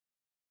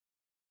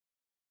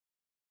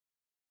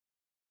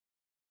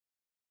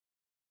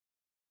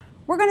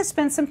We're going to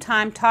spend some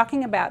time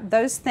talking about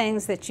those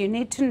things that you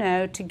need to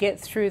know to get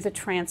through the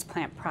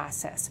transplant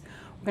process.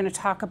 We're going to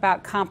talk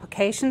about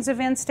complications of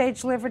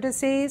end-stage liver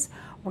disease.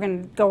 We're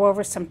going to go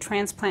over some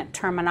transplant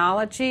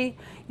terminology.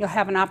 You'll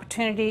have an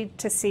opportunity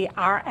to see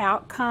our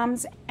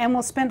outcomes, and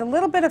we'll spend a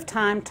little bit of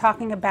time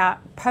talking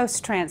about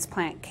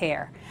post-transplant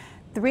care.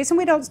 The reason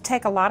we don't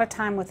take a lot of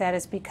time with that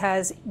is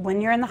because when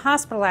you're in the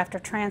hospital after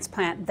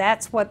transplant,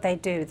 that's what they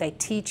do. They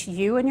teach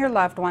you and your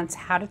loved ones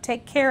how to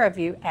take care of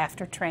you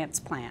after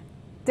transplant.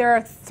 There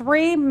are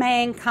three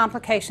main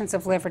complications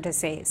of liver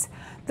disease.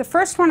 The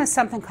first one is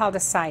something called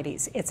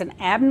ascites. It's an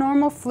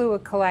abnormal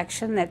fluid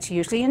collection that's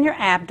usually in your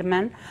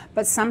abdomen,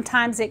 but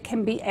sometimes it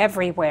can be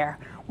everywhere.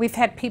 We've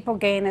had people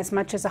gain as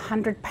much as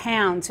 100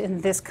 pounds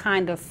in this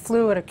kind of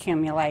fluid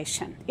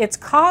accumulation. It's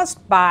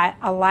caused by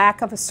a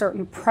lack of a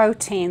certain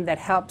protein that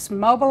helps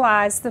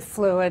mobilize the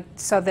fluid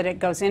so that it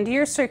goes into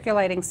your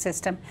circulating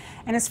system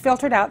and is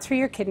filtered out through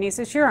your kidneys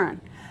as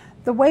urine.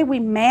 The way we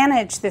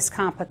manage this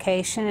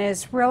complication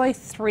is really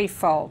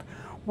threefold.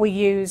 We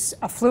use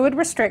a fluid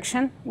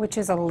restriction, which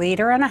is 1.5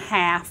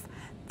 liters.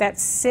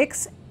 That's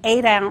 6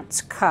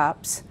 8-ounce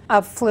cups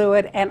of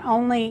fluid, and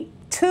only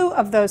 2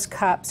 of those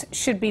cups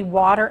should be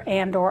water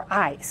and/or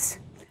ice.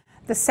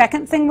 The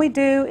second thing we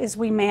do is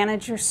we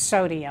manage your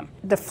sodium.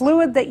 The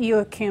fluid that you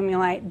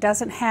accumulate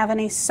doesn't have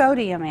any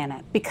sodium in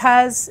it.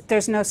 Because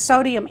there's no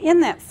sodium in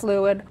that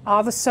fluid,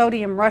 all the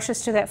sodium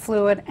rushes to that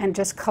fluid and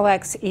just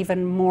collects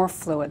even more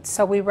fluid.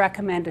 So we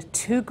recommend a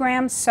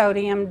 2-gram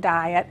sodium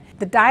diet.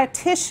 The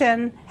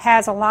dietitian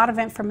has a lot of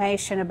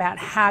information about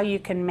how you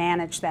can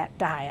manage that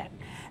diet.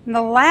 And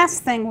the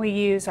last thing we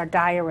use are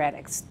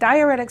diuretics.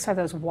 Diuretics are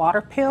those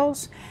water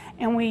pills,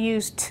 and we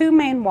use 2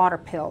 main water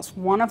pills.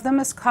 One of them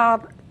is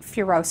called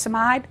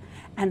furosemide,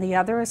 and the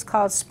other is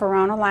called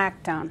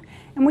spironolactone.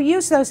 And we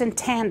use those in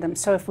tandem,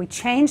 so if we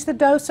change the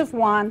dose of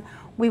one,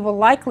 we will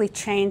likely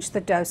change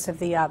the dose of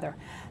the other.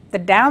 The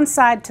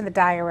downside to the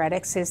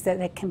diuretics is that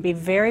they can be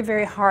very,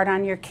 very hard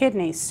on your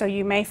kidneys, so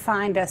you may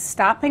find us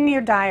stopping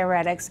your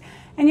diuretics,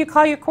 and you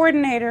call your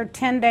coordinator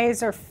 10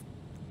 days or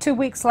 2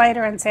 weeks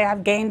later and say,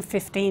 I've gained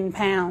 15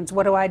 pounds,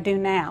 what do I do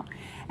now?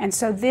 And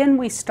so then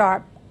we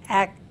start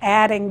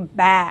adding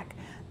back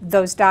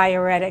those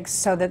diuretics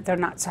so that they're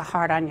not so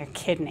hard on your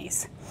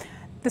kidneys.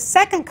 The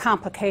second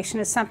complication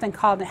is something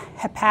called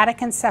hepatic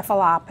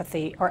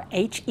encephalopathy, or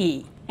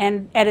HE.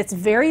 And at its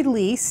very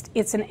least,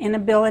 it's an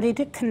inability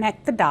to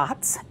connect the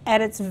dots.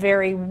 At its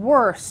very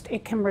worst,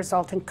 it can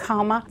result in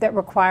coma that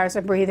requires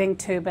a breathing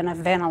tube and a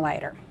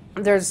ventilator.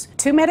 There's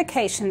 2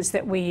 medications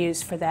that we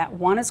use for that.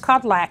 One is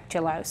called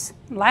lactulose.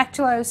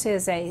 Lactulose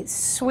is a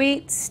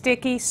sweet,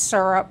 sticky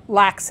syrup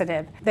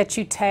laxative that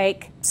you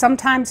take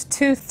sometimes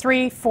 2,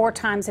 3, 4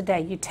 times a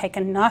day. You take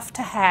enough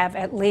to have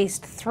at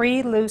least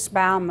 3 loose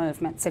bowel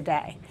movements a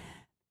day.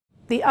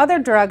 The other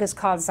drug is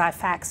called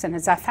Xifaxan.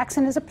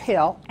 Xifaxan is a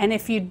pill, and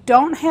if you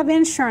don't have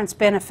insurance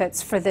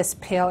benefits for this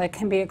pill, it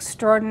can be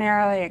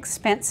extraordinarily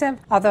expensive,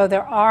 although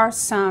there are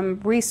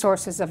some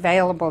resources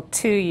available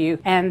to you,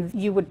 and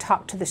you would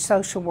talk to the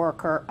social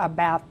worker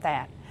about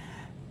that.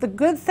 The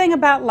good thing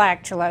about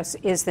lactulose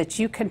is that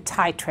you can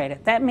titrate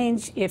it. That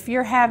means if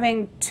you're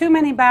having too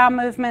many bowel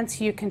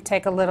movements, you can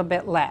take a little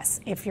bit less.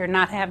 If you're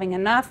not having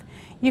enough,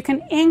 you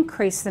can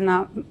increase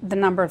the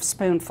number of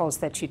spoonfuls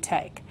that you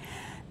take.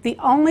 The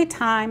only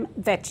time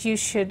that you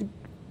should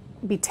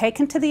be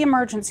taken to the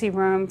emergency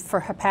room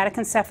for hepatic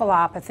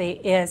encephalopathy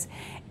is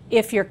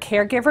if your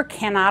caregiver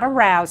cannot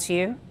arouse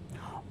you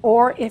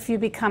or if you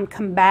become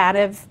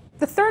combative.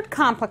 The third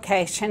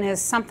complication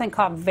is something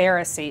called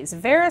varices.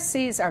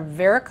 Varices are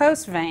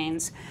varicose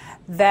veins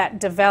that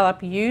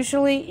develop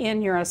usually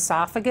in your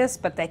esophagus,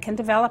 but they can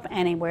develop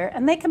anywhere,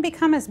 and they can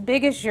become as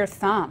big as your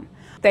thumb.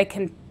 They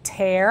can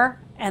tear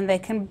and they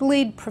can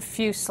bleed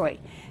profusely.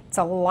 It's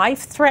a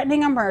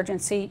life-threatening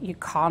emergency. You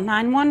call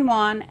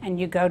 911 and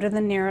you go to the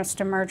nearest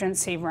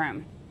emergency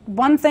room.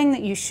 One thing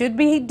that you should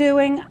be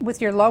doing with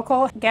your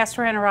local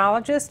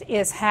gastroenterologist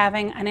is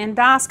having an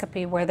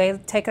endoscopy where they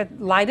take a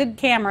lighted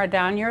camera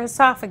down your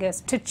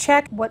esophagus to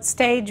check what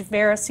stage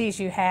varices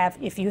you have,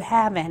 if you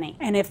have any,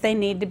 and if they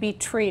need to be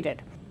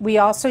treated. We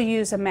also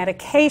use a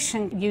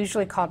medication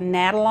usually called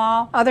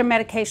Nadolol. Other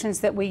medications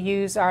that we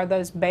use are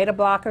those beta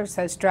blockers,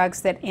 those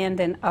drugs that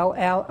end in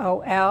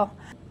OLOL.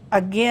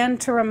 Again,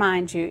 to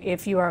remind you,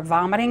 if you are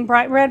vomiting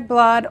bright red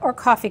blood or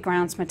coffee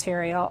grounds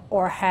material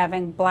or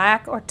having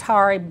black or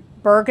tarry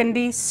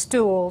burgundy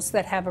stools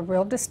that have a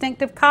real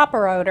distinctive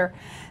copper odor,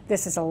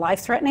 this is a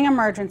life-threatening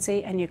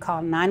emergency, and you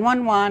call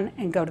 911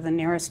 and go to the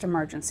nearest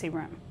emergency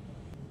room.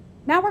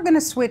 Now we're going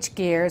to switch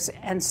gears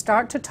and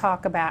start to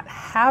talk about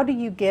how do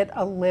you get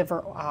a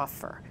liver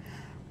offer.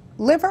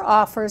 Liver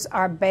offers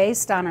are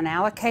based on an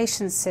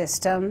allocation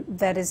system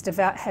that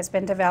has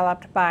been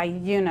developed by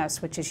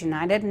UNOS, which is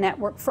United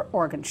Network for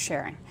Organ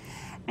Sharing.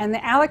 And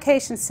the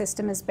allocation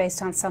system is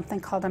based on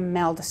something called a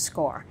MELD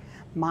score,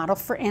 Model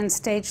for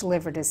End-Stage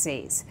Liver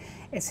Disease.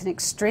 It's an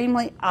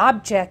extremely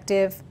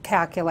objective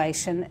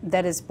calculation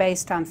that is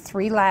based on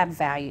 3 lab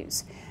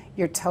values: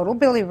 your total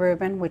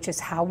bilirubin, which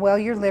is how well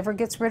your liver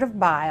gets rid of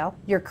bile,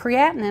 your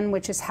creatinine,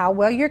 which is how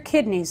well your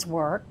kidneys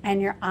work,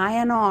 and your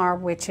INR,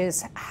 which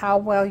is how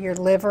well your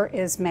liver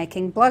is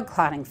making blood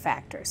clotting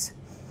factors.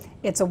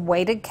 It's a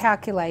weighted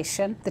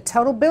calculation. The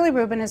total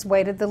bilirubin is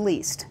weighted the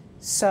least.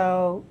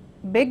 So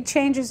big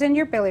changes in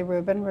your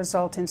bilirubin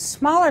result in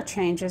smaller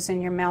changes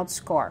in your MELD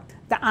score.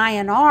 The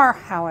INR,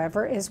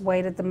 however, is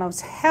weighted the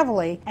most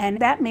heavily, and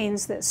that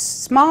means that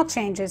small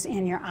changes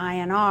in your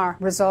INR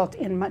result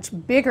in much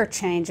bigger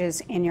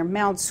changes in your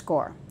MELD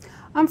score.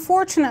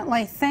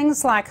 Unfortunately,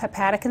 things like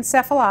hepatic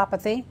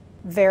encephalopathy,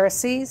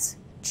 varices,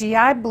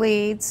 GI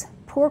bleeds,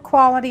 poor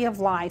quality of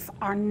life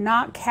are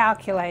not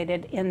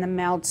calculated in the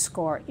MELD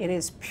score. It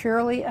is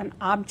purely an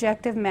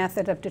objective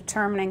method of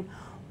determining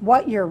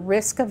what your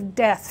risk of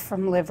death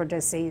from liver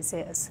disease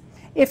is.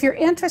 If you're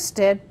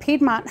interested,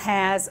 Piedmont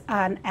has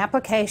an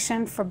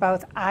application for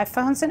both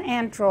iPhones and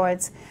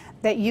Androids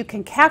that you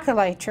can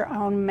calculate your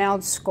own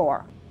MELD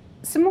score.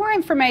 Some more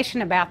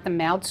information about the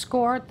MELD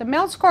score. The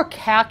MELD score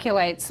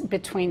calculates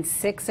between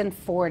 6 and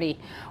 40,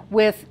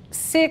 with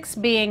 6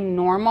 being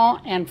normal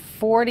and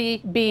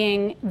 40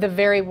 being the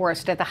very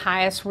worst, at the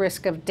highest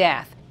risk of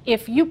death.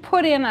 If you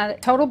put in a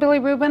total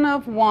bilirubin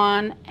of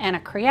 1 and a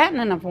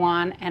creatinine of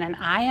 1 and an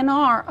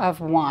INR of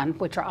 1,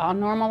 which are all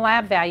normal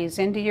lab values,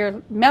 into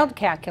your MELD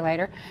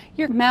calculator,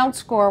 your MELD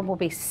score will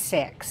be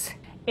 6.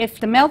 If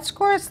the MELD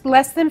score is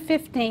less than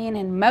 15,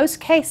 in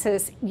most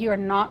cases, you're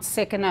not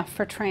sick enough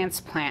for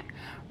transplant.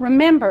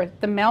 Remember,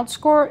 the MELD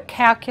score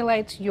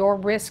calculates your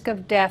risk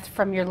of death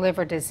from your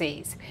liver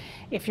disease.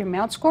 If your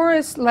MELD score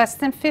is less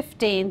than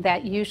 15,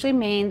 that usually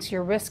means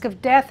your risk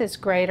of death is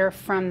greater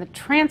from the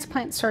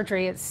transplant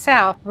surgery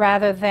itself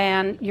rather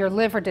than your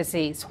liver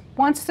disease.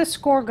 Once the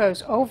score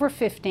goes over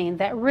 15,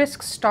 that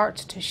risk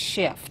starts to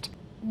shift.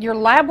 Your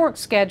lab work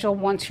schedule,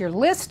 once you're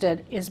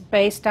listed, is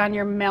based on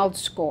your MELD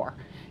score.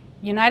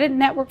 United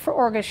Network for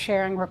Organ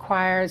Sharing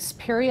requires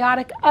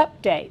periodic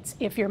updates.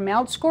 If your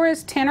MELD score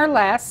is 10 or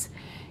less,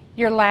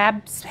 your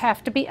labs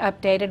have to be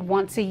updated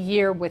once a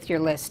year with your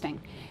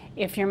listing.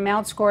 If your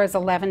MELD score is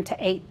 11 to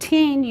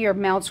 18, your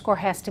MELD score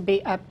has to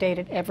be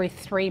updated every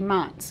 3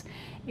 months.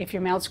 If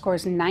your MELD score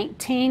is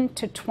 19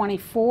 to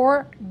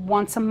 24,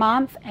 once a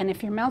month, and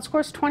if your MELD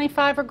score is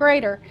 25 or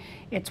greater,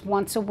 it's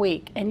once a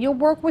week. And you'll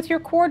work with your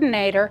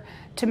coordinator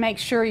to make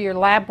sure your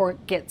lab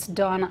work gets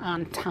done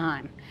on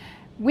time.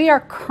 We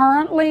are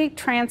currently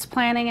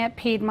transplanting at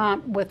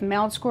Piedmont with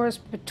MELD scores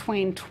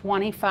between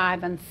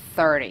 25 and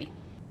 30.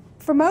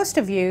 For most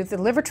of you, the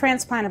liver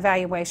transplant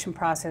evaluation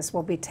process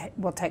will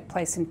take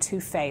place in 2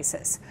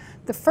 phases.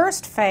 The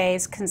first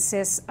phase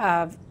consists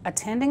of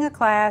attending a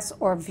class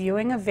or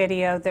viewing a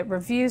video that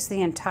reviews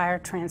the entire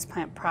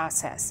transplant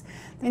process.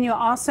 Then you'll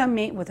also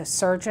meet with a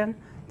surgeon,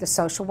 the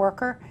social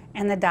worker,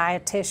 and the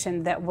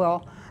dietitian that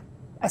will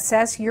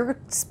assess your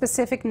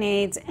specific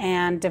needs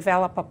and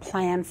develop a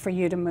plan for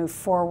you to move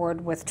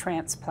forward with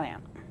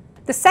transplant.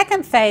 The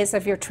second phase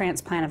of your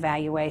transplant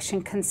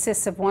evaluation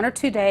consists of 1 or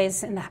 2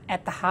 days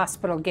at the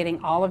hospital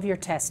getting all of your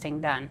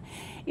testing done.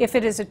 If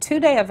it is a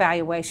 2-day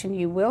evaluation,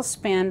 you will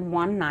spend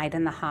 1 night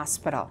in the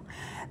hospital.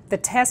 The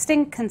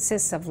testing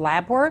consists of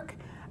lab work,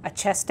 a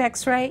chest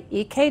x-ray,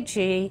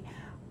 EKG,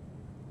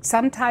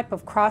 some type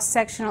of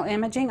cross-sectional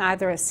imaging,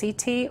 either a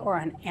CT or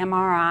an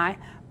MRI,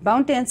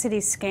 bone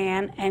density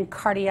scan, and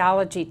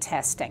cardiology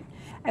testing,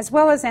 as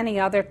well as any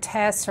other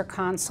tests or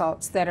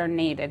consults that are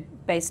needed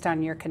based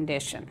on your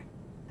condition.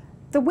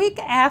 The week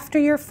after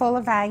your full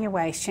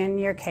evaluation,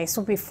 your case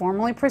will be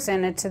formally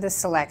presented to the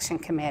selection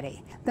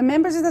committee. The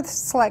members of the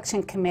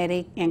selection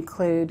committee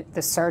include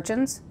the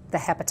surgeons, the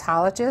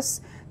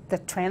hepatologists, the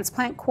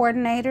transplant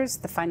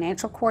coordinators, the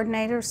financial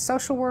coordinators,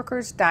 social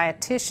workers,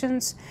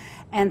 dietitians,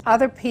 and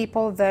other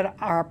people that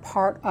are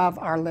part of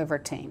our liver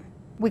team.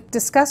 We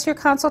discuss your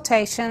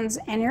consultations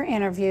and your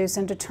interviews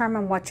and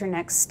determine what your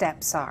next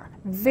steps are.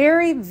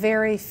 Very,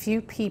 very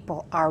few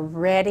people are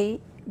ready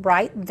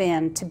right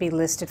then to be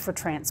listed for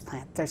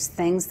transplant. There's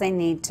things they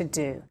need to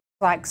do,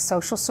 like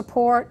social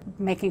support,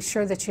 making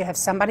sure that you have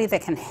somebody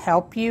that can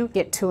help you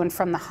get to and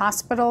from the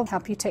hospital,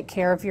 help you take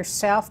care of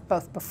yourself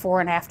both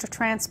before and after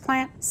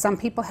transplant. Some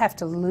people have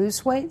to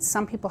lose weight,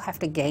 some people have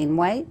to gain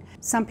weight,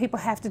 some people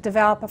have to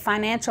develop a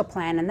financial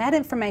plan, and that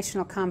information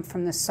will come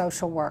from the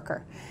social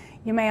worker.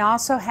 You may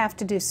also have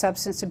to do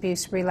substance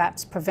abuse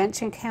relapse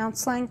prevention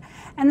counseling,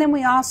 and then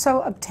we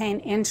also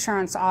obtain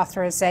insurance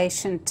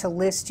authorization to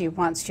list you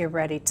once you're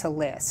ready to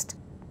list.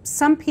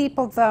 Some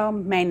people, though,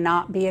 may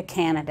not be a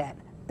candidate.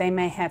 They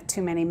may have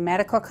too many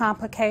medical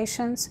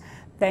complications.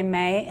 They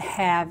may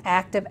have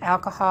active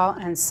alcohol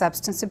and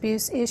substance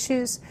abuse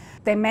issues.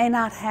 They may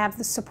not have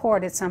the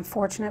support. It's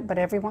unfortunate, but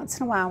every once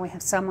in a while we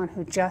have someone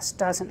who just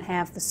doesn't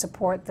have the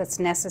support that's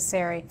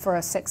necessary for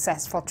a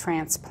successful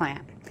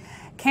transplant.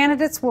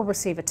 Candidates will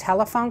receive a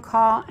telephone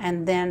call,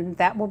 and then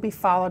that will be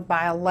followed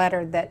by a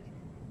letter that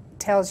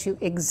tells you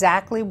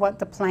exactly what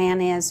the plan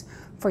is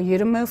for you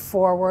to move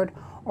forward,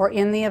 or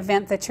in the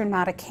event that you're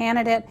not a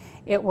candidate,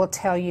 it will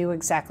tell you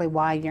exactly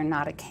why you're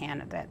not a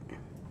candidate.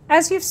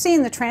 As you've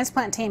seen, the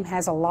transplant team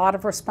has a lot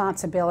of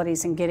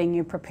responsibilities in getting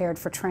you prepared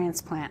for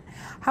transplant.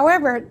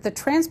 However, the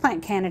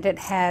transplant candidate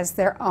has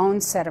their own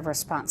set of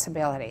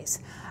responsibilities.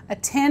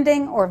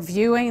 Attending or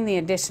viewing the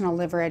additional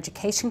liver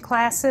education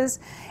classes,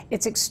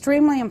 it's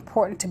extremely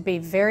important to be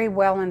very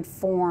well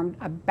informed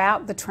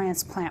about the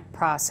transplant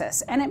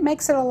process, and it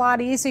makes it a lot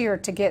easier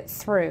to get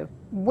through.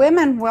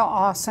 Women will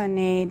also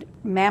need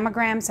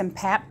mammograms and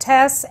pap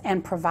tests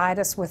and provide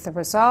us with the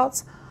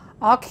results.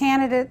 All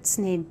candidates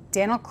need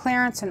dental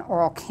clearance and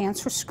oral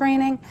cancer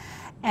screening,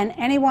 and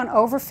anyone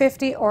over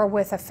 50 or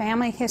with a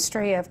family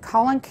history of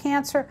colon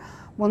cancer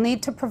will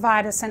need to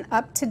provide us an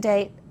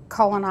up-to-date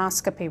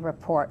colonoscopy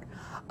report.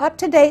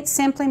 Up-to-date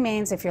simply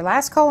means if your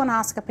last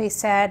colonoscopy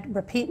said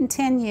repeat in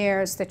 10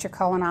 years, that your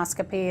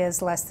colonoscopy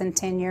is less than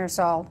 10 years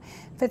old.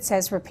 If it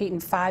says repeat in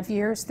 5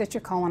 years, that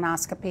your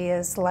colonoscopy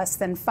is less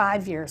than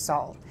 5 years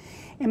old.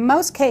 In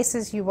most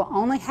cases, you will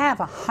only have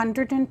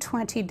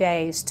 120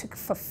 days to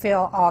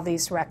fulfill all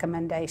these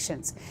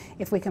recommendations.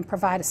 If we can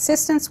provide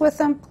assistance with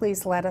them,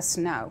 please let us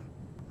know.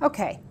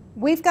 Okay,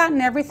 we've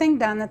gotten everything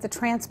done that the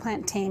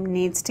transplant team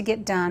needs to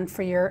get done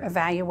for your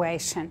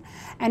evaluation,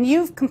 and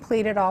you've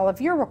completed all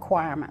of your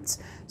requirements,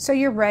 so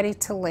you're ready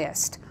to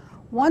list.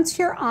 Once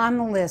you're on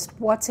the list,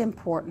 what's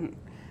important?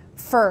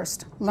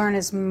 First, learn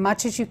as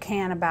much as you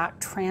can about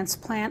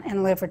transplant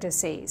and liver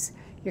disease.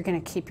 You're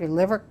going to keep your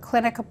liver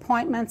clinic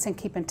appointments and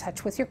keep in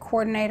touch with your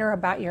coordinator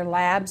about your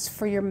labs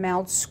for your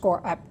MELD score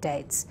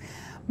updates.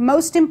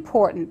 Most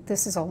important,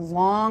 this is a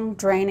long,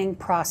 draining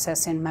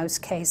process in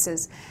most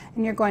cases,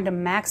 and you're going to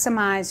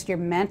maximize your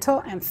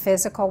mental and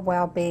physical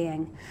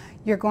well-being.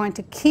 You're going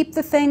to keep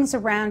the things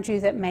around you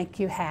that make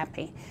you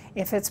happy.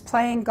 If it's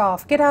playing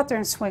golf, get out there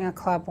and swing a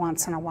club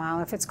once in a while.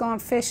 If it's going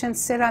fishing,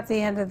 sit at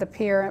the end of the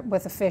pier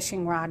with a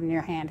fishing rod in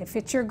your hand. If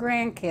it's your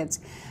grandkids,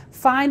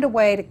 find a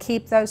way to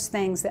keep those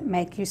things that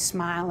make you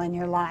smile in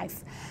your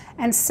life.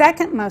 And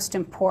second most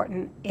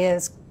important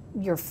is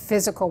your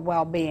physical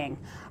well-being.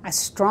 I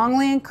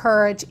strongly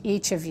encourage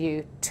each of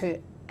you to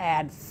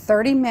add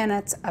 30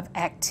 minutes of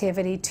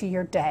activity to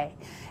your day.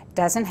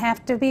 Doesn't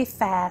have to be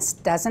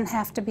fast, doesn't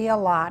have to be a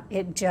lot,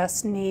 it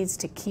just needs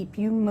to keep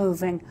you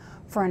moving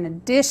for an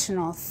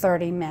additional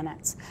 30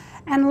 minutes.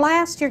 And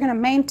last, you're going to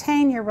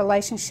maintain your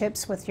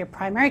relationships with your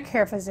primary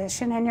care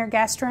physician and your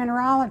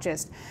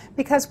gastroenterologist,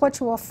 because what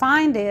you will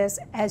find is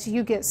as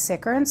you get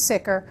sicker and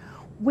sicker,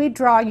 we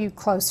draw you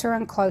closer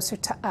and closer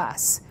to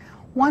us.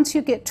 Once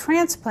you get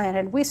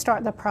transplanted, we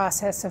start the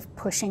process of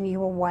pushing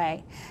you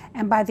away.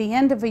 And by the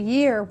end of a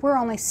year, we're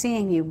only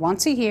seeing you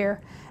once a year,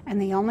 and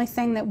the only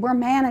thing that we're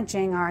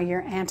managing are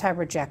your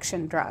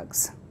anti-rejection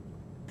drugs.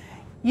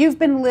 You've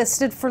been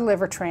listed for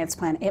liver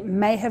transplant. It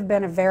may have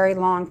been a very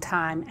long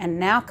time, and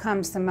now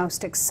comes the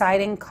most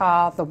exciting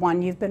call, the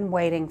one you've been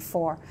waiting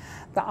for.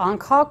 The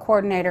on-call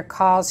coordinator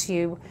calls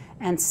you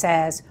and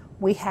says,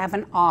 "We have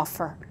an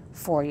offer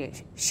for you."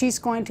 She's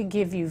going to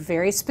give you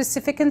very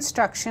specific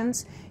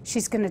instructions.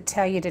 She's going to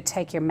tell you to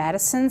take your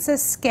medicines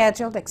as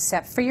scheduled,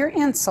 except for your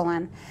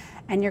insulin,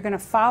 and you're going to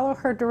follow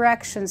her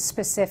directions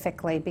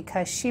specifically,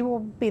 because she will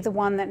be the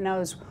one that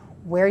knows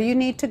where you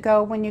need to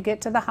go when you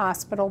get to the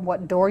hospital,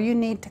 what door you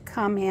need to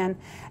come in,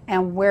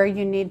 and where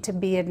you need to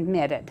be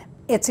admitted.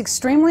 It's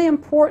extremely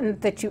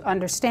important that you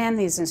understand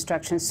these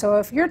instructions, so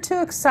if you're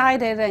too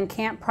excited and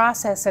can't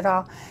process it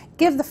all,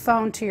 give the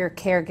phone to your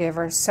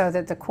caregiver so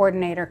that the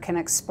coordinator can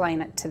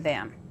explain it to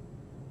them.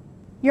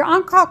 Your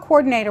on-call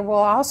coordinator will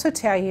also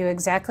tell you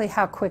exactly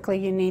how quickly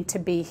you need to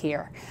be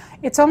here.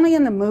 It's only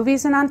in the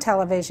movies and on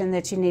television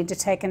that you need to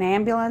take an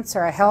ambulance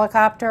or a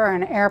helicopter or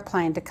an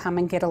airplane to come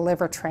and get a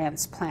liver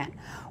transplant.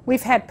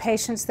 We've had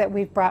patients that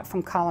we've brought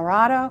from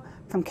Colorado,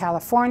 from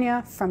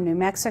California, from New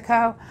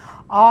Mexico,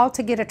 all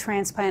to get a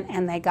transplant,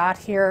 and they got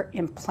here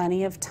in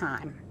plenty of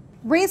time.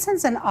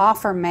 Reasons an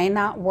offer may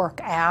not work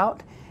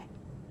out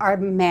are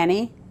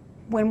many.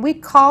 When we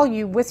call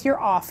you with your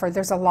offer,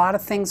 there's a lot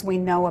of things we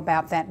know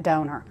about that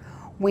donor.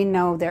 We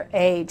know their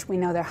age, we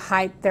know their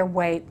height, their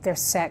weight, their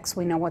sex,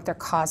 we know what their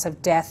cause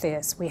of death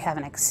is. We have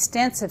an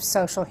extensive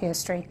social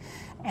history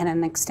and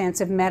an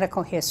extensive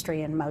medical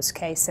history in most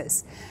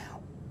cases.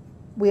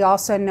 We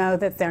also know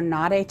that they're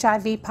not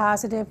HIV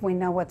positive. We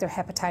know what their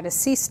hepatitis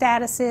C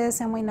status is,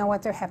 and we know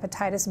what their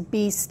hepatitis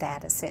B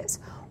status is.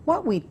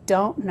 What we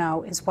don't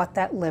know is what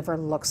that liver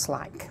looks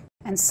like.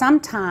 And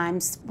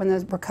sometimes when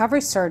the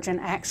recovery surgeon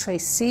actually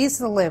sees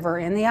the liver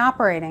in the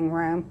operating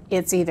room,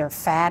 it's either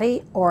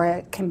fatty or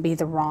it can be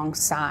the wrong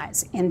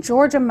size. In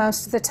Georgia,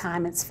 most of the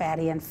time it's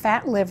fatty, and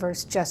fat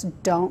livers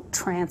just don't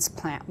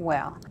transplant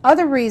well.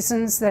 Other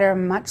reasons that are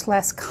much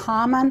less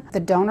common, the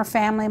donor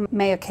family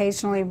may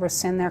occasionally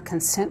rescind their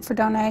consent for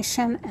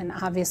donation, and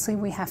obviously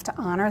we have to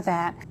honor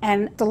that.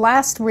 And the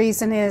last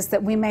reason is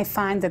that we may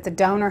find that the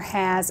donor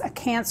has a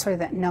cancer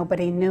that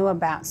nobody knew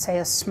about, say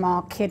a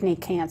small kidney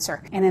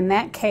cancer, and in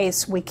that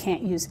case, we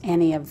can't use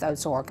any of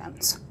those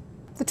organs.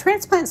 The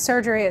transplant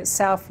surgery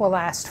itself will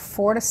last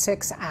 4 to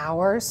 6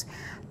 hours.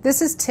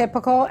 This is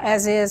typical,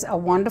 as is a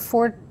 1 to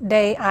 4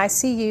 day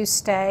ICU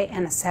stay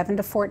and a 7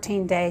 to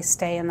 14 day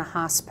stay in the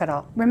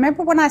hospital.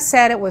 Remember when I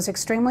said it was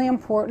extremely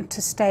important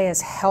to stay as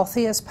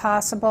healthy as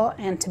possible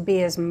and to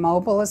be as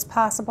mobile as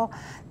possible?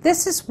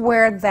 This is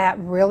where that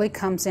really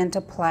comes into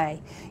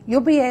play.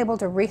 You'll be able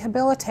to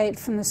rehabilitate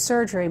from the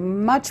surgery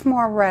much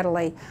more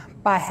readily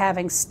by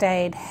having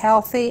stayed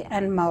healthy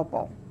and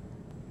mobile.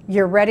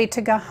 You're ready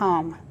to go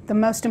home. The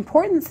most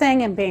important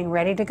thing in being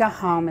ready to go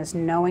home is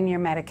knowing your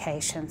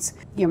medications.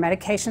 Your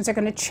medications are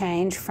going to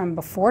change from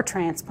before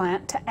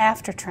transplant to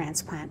after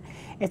transplant.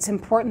 It's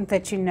important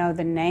that you know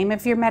the name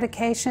of your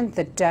medication,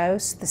 the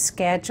dose, the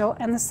schedule,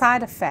 and the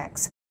side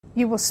effects.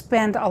 You will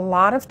spend a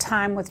lot of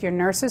time with your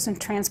nurses and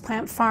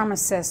transplant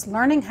pharmacists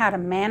learning how to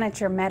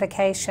manage your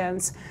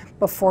medications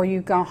before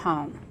you go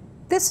home.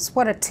 This is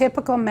what a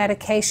typical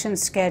medication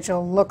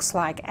schedule looks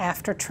like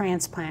after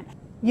transplant.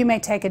 You may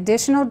take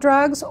additional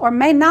drugs or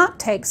may not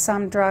take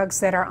some drugs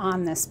that are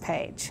on this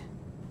page.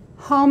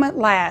 Home at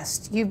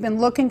last. You've been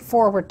looking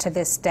forward to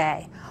this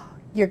day.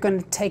 You're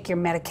going to take your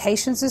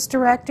medications as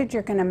directed.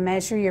 You're going to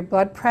measure your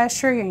blood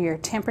pressure and your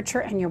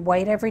temperature and your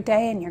weight every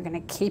day, and you're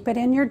going to keep it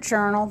in your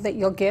journal that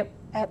you'll get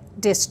at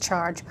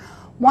discharge.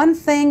 One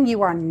thing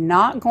you are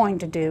not going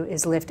to do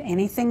is lift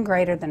anything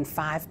greater than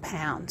 5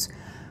 pounds.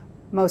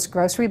 Most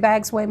grocery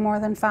bags weigh more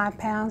than 5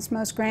 pounds.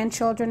 Most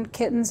grandchildren,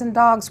 kittens, and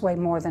dogs weigh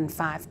more than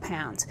 5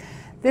 pounds.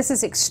 This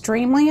is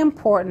extremely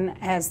important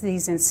as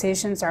these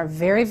incisions are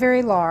very,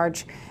 very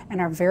large and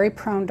are very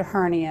prone to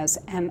hernias,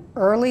 and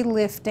early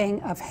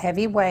lifting of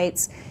heavy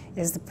weights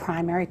is the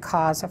primary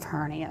cause of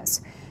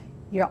hernias.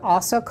 You'll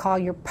also call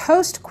your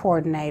post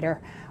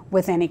coordinator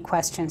with any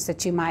questions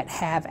that you might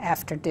have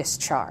after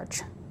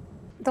discharge.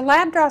 The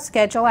lab draw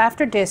schedule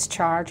after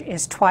discharge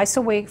is twice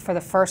a week for the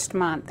first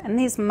month, and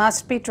these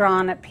must be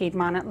drawn at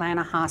Piedmont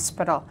Atlanta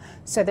Hospital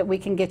so that we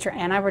can get your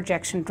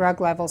anti-rejection drug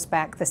levels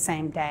back the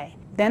same day.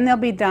 Then they'll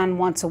be done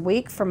once a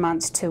week for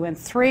months 2 and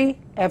 3,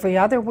 every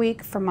other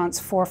week for months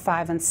 4,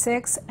 5, and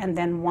 6, and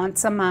then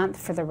once a month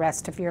for the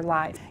rest of your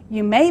life.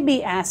 You may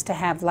be asked to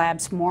have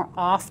labs more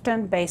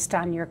often based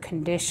on your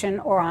condition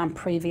or on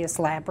previous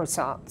lab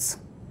results.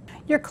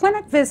 Your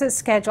clinic visit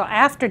schedule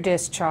after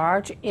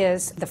discharge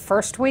is the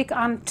first week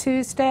on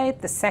Tuesday,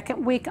 the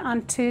second week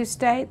on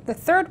Tuesday, the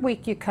third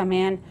week you come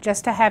in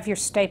just to have your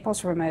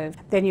staples removed.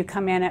 Then you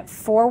come in at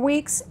 4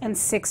 weeks and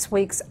 6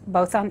 weeks,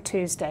 both on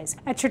Tuesdays.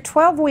 At your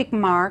 12-week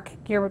mark,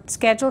 your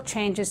schedule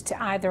changes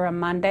to either a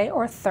Monday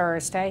or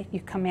Thursday. You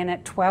come in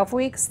at 12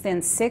 weeks,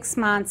 then 6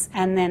 months,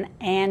 and then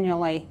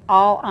annually,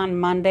 all on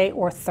Monday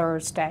or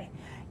Thursday.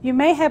 You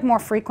may have more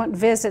frequent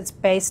visits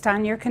based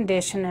on your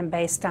condition and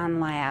based on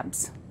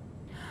labs.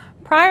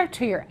 Prior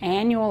to your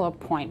annual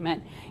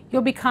appointment,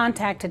 you'll be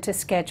contacted to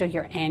schedule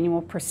your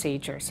annual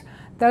procedures.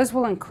 Those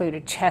will include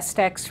a chest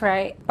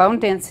x-ray, bone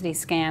density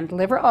scan,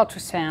 liver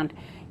ultrasound.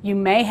 You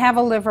may have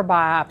a liver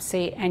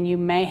biopsy, and you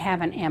may have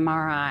an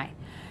MRI.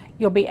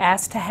 You'll be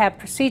asked to have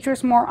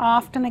procedures more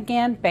often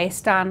again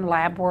based on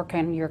lab work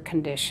and your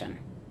condition.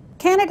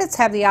 Candidates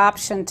have the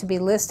option to be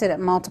listed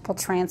at multiple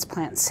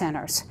transplant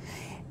centers.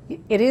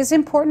 It is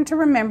important to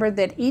remember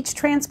that each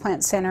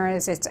transplant center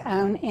is its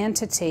own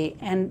entity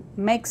and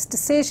makes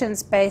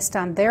decisions based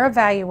on their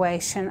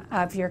evaluation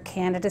of your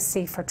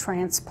candidacy for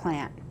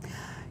transplant.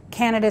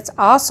 Candidates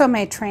also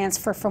may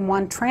transfer from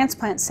one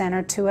transplant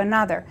center to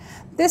another.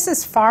 This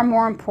is far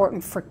more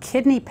important for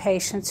kidney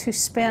patients who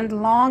spend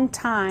long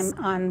time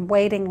on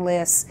waiting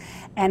lists,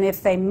 and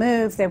if they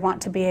move, they want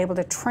to be able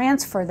to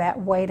transfer that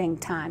waiting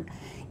time.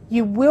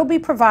 You will be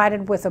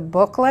provided with a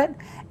booklet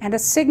and a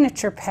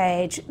signature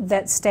page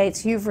that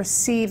states you've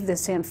received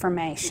this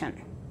information.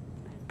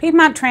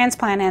 Piedmont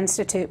Transplant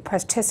Institute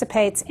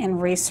participates in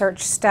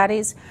research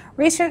studies.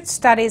 Research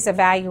studies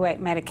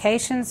evaluate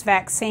medications,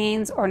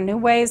 vaccines, or new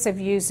ways of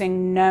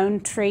using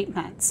known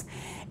treatments.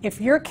 If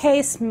your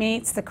case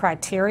meets the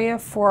criteria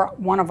for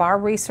one of our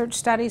research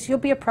studies, you'll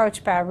be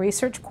approached by a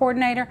research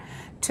coordinator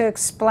to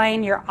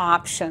explain your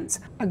options.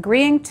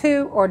 Agreeing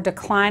to or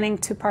declining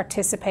to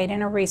participate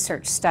in a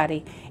research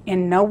study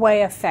in no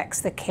way affects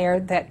the care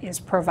that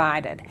is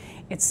provided.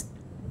 It's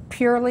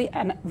purely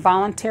a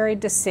voluntary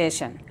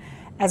decision.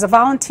 As a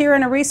volunteer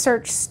in a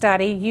research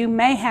study, you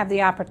may have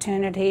the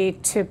opportunity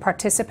to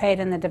participate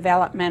in the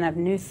development of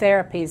new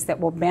therapies that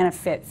will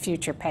benefit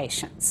future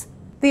patients.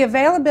 The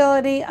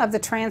availability of the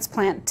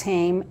transplant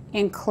team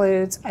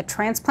includes a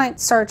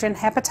transplant surgeon,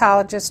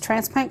 hepatologist,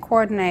 transplant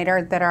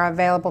coordinator that are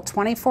available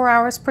 24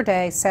 hours per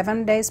day,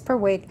 7 days per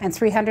week, and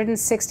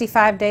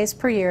 365 days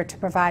per year to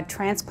provide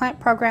transplant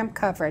program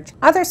coverage.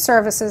 Other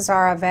services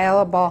are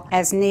available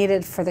as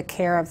needed for the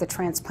care of the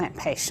transplant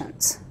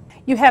patients.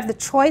 You have the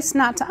choice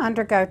not to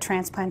undergo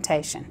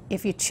transplantation.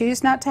 If you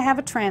choose not to have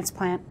a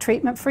transplant,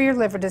 treatment for your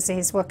liver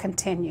disease will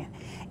continue.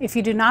 If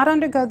you do not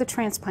undergo the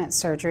transplant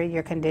surgery,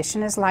 your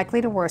condition is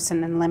likely to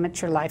worsen and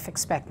limit your life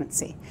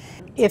expectancy.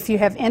 If you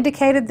have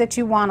indicated that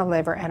you want a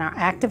liver and are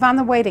active on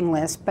the waiting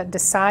list but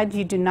decide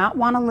you do not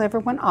want a liver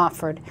when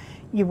offered,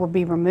 you will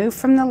be removed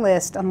from the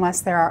list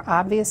unless there are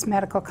obvious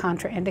medical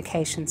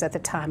contraindications at the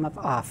time of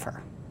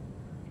offer.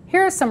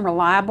 Here are some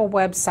reliable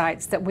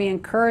websites that we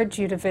encourage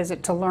you to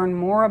visit to learn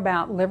more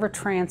about liver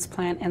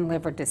transplant and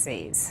liver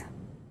disease.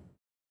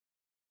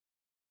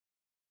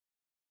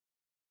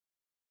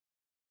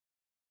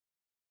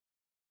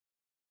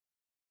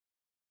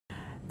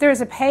 There is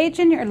a page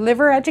in your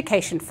liver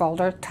education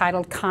folder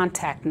titled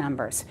Contact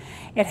Numbers.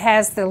 It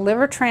has the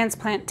liver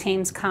transplant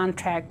team's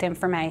contact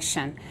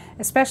information,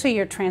 especially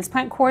your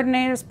transplant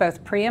coordinators,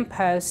 both pre and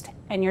post,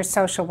 and your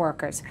social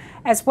workers,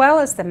 as well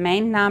as the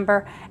main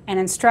number and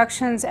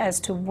instructions as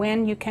to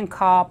when you can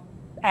call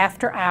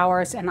after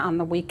hours and on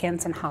the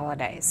weekends and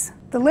holidays.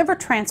 The liver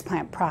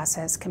transplant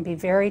process can be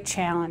very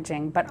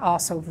challenging, but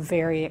also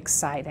very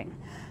exciting.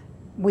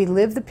 We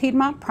live the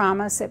Piedmont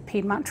promise at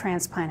Piedmont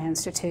Transplant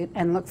Institute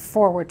and look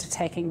forward to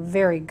taking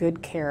very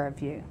good care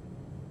of you.